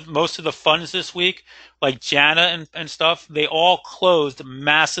most of the funds this week, like Jana and stuff, they all closed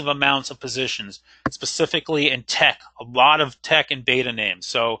massive amounts of positions, specifically in tech. A lot of tech and beta names.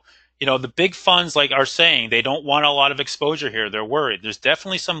 So the big funds like are saying they don't want a lot of exposure here. They're worried. There's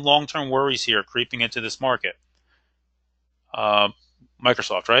definitely some long-term worries here creeping into this market. Uh,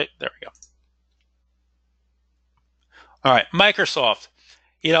 Microsoft, right? There we go. All right, Microsoft.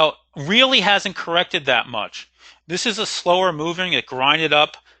 Really hasn't corrected that much. This is a slower moving. It grinded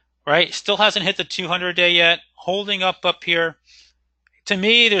up, right? Still hasn't hit the 200-day yet. Holding up here. To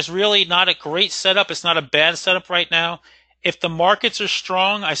me, there's really not a great setup. It's not a bad setup right now. If the markets are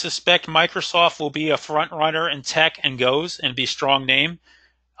strong, I suspect Microsoft will be a front runner in tech and goes and be a strong name.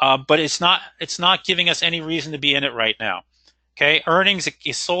 But it's not. It's not giving us any reason to be in it right now. Okay, earnings.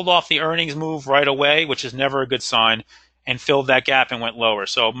 It sold off the earnings move right away, which is never a good sign, and filled that gap and went lower.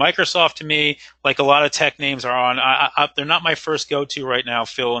 So Microsoft, to me, like a lot of tech names are on, they're not my first go-to right now,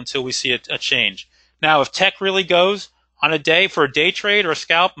 Phil, until we see a change. Now, if tech really goes on a day for a day trade or a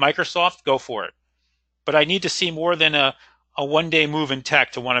scalp, Microsoft, go for it. But I need to see more than a one-day move in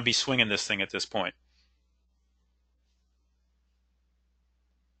tech to want to be swinging this thing at this point.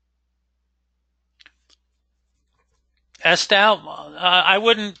 SDAO, I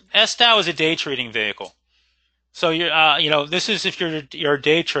wouldn't. SDAO is a day trading vehicle. So this is if you're a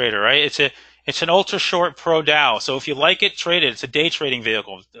day trader, right? It's an ultra short pro Dow. So if you like it, trade it. It's a day trading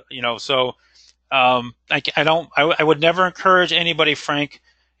vehicle. So I would never encourage anybody, Frank,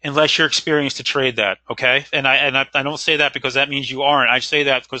 unless you're experienced to trade that. Okay, and I don't say that because that means you aren't. I say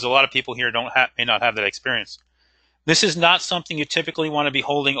that because a lot of people here may not have that experience. This is not something you typically want to be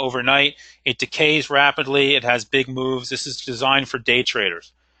holding overnight. It decays rapidly. It has big moves. This is designed for day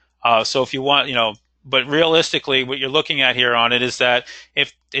traders. So if you want, but realistically, what you're looking at here on it is that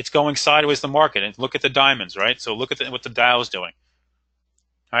if it's going sideways, the market, and look at the diamonds, right? So look at what the Dow is doing.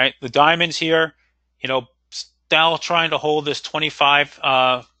 All right, the diamonds here, Dow trying to hold this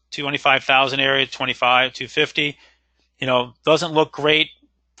 25,000 area, 25, 250. Doesn't look great.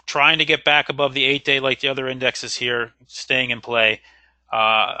 Trying to get back above the 8-day like the other indexes here, staying in play.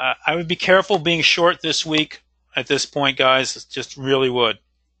 I would be careful being short this week at this point, guys. Just really would.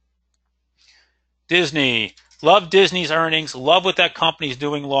 Disney. Love Disney's earnings. Love what that company's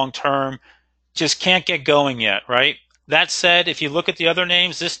doing long term. Just can't get going yet, right? That said, if you look at the other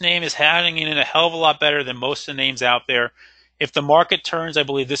names, this name is hanging in a hell of a lot better than most of the names out there. If the market turns, I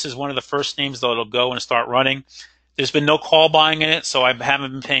believe this is one of the first names that'll go and start running. There's been no call buying in it, so I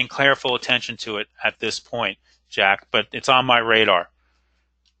haven't been paying careful attention to it at this point, Jack, but it's on my radar.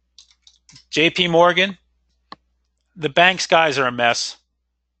 JP Morgan, the banks guys are a mess.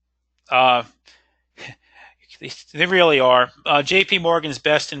 Uh, they really are. JP Morgan's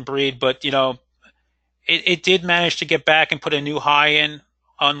best in breed, but it did manage to get back and put a new high in,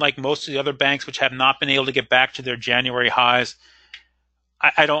 unlike most of the other banks, which have not been able to get back to their January highs.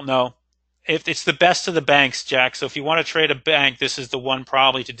 I don't know. If it's the best of the banks, Jack. So if you want to trade a bank, this is the one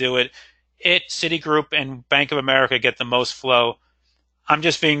probably to do it. Citigroup, and Bank of America get the most flow. I'm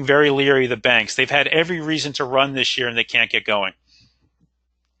just being very leery of the banks. They've had every reason to run this year, and they can't get going.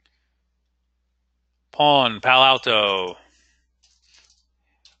 Pawn, Palo Alto.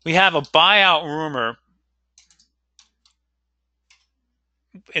 We have a buyout rumor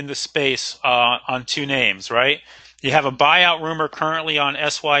in the space on two names, right? You have a buyout rumor currently on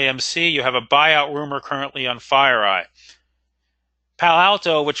SYMC. You have a buyout rumor currently on FireEye. Palo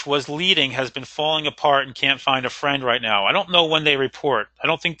Alto, which was leading, has been falling apart and can't find a friend right now. I don't know when they report. I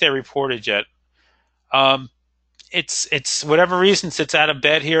don't think they reported yet. It's whatever reasons it's out of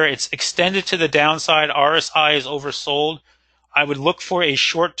bed here. It's extended to the downside. RSI is oversold. I would look for a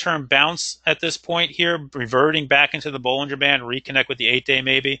short-term bounce at this point here, reverting back into the Bollinger Band, reconnect with the 8-day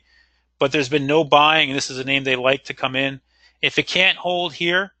maybe. But there's been no buying, and this is a name they like to come in. If it can't hold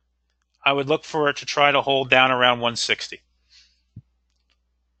here, I would look for it to try to hold down around 160.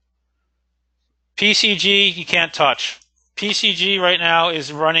 PCG, you can't touch. PCG right now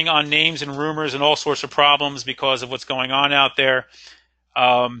is running on names and rumors and all sorts of problems because of what's going on out there.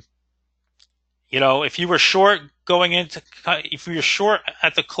 If you were short if you're short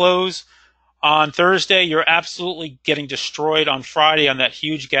at the close on Thursday, you're absolutely getting destroyed on Friday on that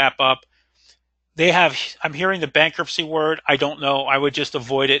huge gap up. I'm hearing the bankruptcy word. I don't know. I would just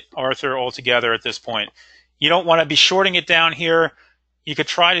avoid it, Arthur, altogether at this point. You don't want to be shorting it down here. You could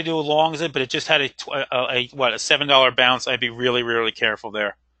try to do a longs it, but it just had a $7 bounce. I'd be really, really careful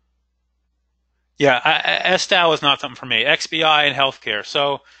there. Yeah, SDAO is not something for me. XBI and healthcare.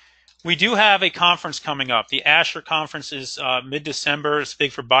 So we do have a conference coming up. The Asher conference is mid-December. It's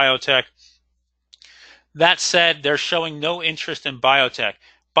big for biotech. That said, they're showing no interest in biotech.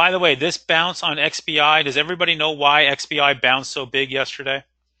 By the way, this bounce on XBI, does everybody know why XBI bounced so big yesterday?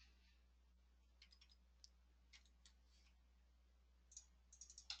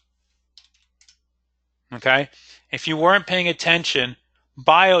 Okay. If you weren't paying attention,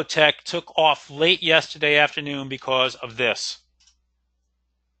 biotech took off late yesterday afternoon because of this.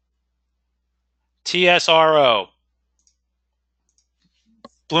 TSRO.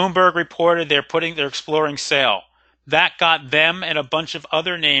 Bloomberg reported they're exploring sale. That got them and a bunch of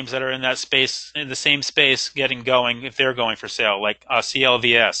other names that are in that space, in the same space, getting going if they're going for sale, like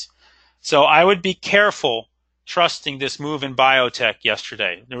CLVS. So I would be careful trusting this move in biotech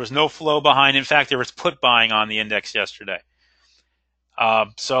yesterday. There was no flow behind. In fact, there was put buying on the index yesterday.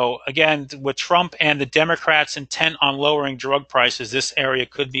 So again, with Trump and the Democrats' intent on lowering drug prices, this area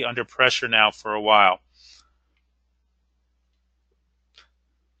could be under pressure now for a while.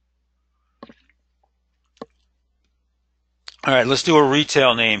 All right, let's do a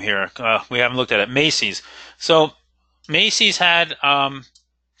retail name here. We haven't looked at it. Macy's. So Macy's had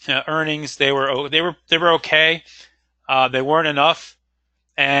earnings. They were okay. They weren't enough,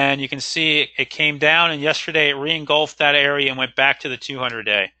 and you can see it came down. And yesterday it re-engulfed that area and went back to the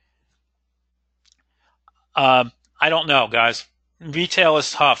 200-day. I don't know, guys. Retail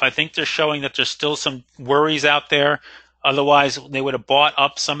is tough. I think they're showing that there's still some worries out there. Otherwise, they would have bought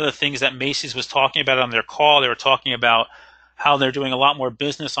up some of the things that Macy's was talking about on their call. They were talking about how they're doing a lot more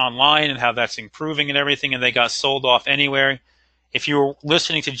business online and how that's improving and everything, and they got sold off anywhere. If you were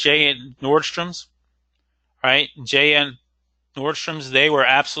listening to Jay and Nordstrom's, right? Jay and Nordstrom's, they were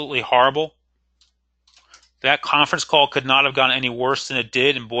absolutely horrible. That conference call could not have gone any worse than it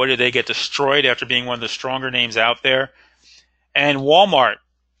did, and boy, did they get destroyed after being one of the stronger names out there. And Walmart,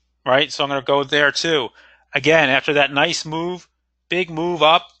 right? So I'm going to go there too. Again, after that nice move, big move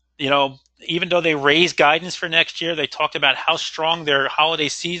up, even though they raised guidance for next year, they talked about how strong their holiday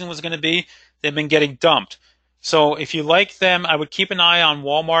season was going to be. They've been getting dumped. So if you like them, I would keep an eye on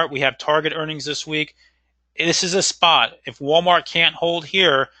Walmart. We have Target earnings this week. This is a spot. If Walmart can't hold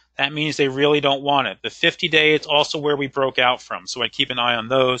here, that means they really don't want it. The 50-day, it's also where we broke out from. So I'd keep an eye on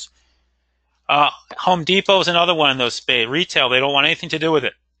those. Home Depot is another one in those space. Retail, they don't want anything to do with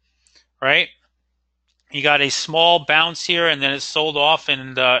it, right? You got a small bounce here, and then it's sold off,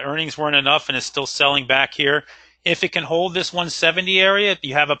 and earnings weren't enough, and it's still selling back here. If it can hold this 170 area,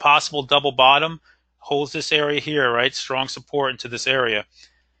 you have a possible double bottom. Holds this area here, right? Strong support into this area.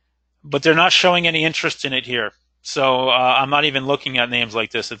 But they're not showing any interest in it here. So I'm not even looking at names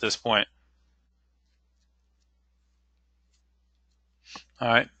like this at this point. All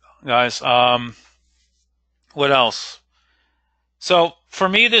right, guys. What else? So for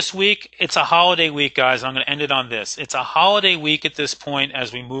me this week, it's a holiday week, guys. I'm going to end it on this. It's a holiday week at this point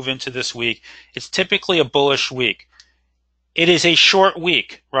as we move into this week. It's typically a bullish week. It is a short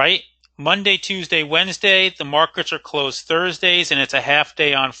week, right? Monday, Tuesday, Wednesday, the markets are closed Thursdays, and it's a half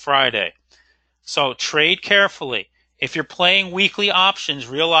day on Friday. So trade carefully. If you're playing weekly options,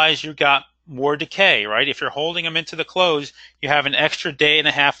 realize you got more decay, right? If you're holding them into the close, you have an extra day and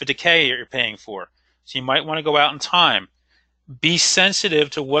a half of decay you're paying for. So you might want to go out in time. Be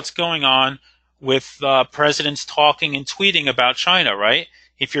sensitive to what's going on with presidents talking and tweeting about China, right?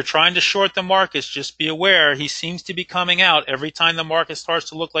 If you're trying to short the markets, just be aware he seems to be coming out every time the market starts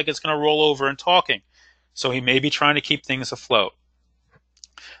to look like it's going to roll over and talking. So he may be trying to keep things afloat.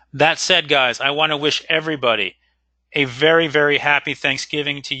 That said, guys, I want to wish everybody a very, very happy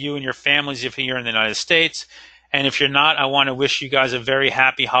Thanksgiving to you and your families if you're here in the United States. And if you're not, I want to wish you guys a very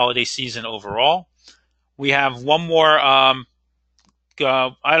happy holiday season overall. We have one more. I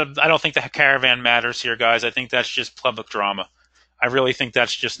don't think the caravan matters here, guys. I think that's just public drama. I really think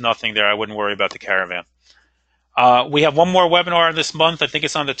that's just nothing there. I wouldn't worry about the caravan. We have one more webinar this month. I think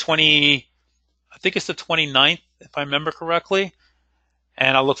it's on the 29th, if I remember correctly.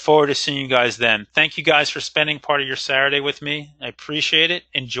 And I look forward to seeing you guys then. Thank you guys for spending part of your Saturday with me. I appreciate it.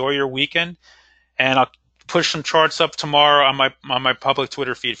 Enjoy your weekend. And I'll push some charts up tomorrow on my public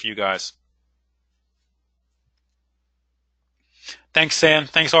Twitter feed for you guys. Thanks, Sam.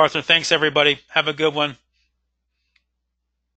 Thanks, Arthur. Thanks, everybody. Have a good one.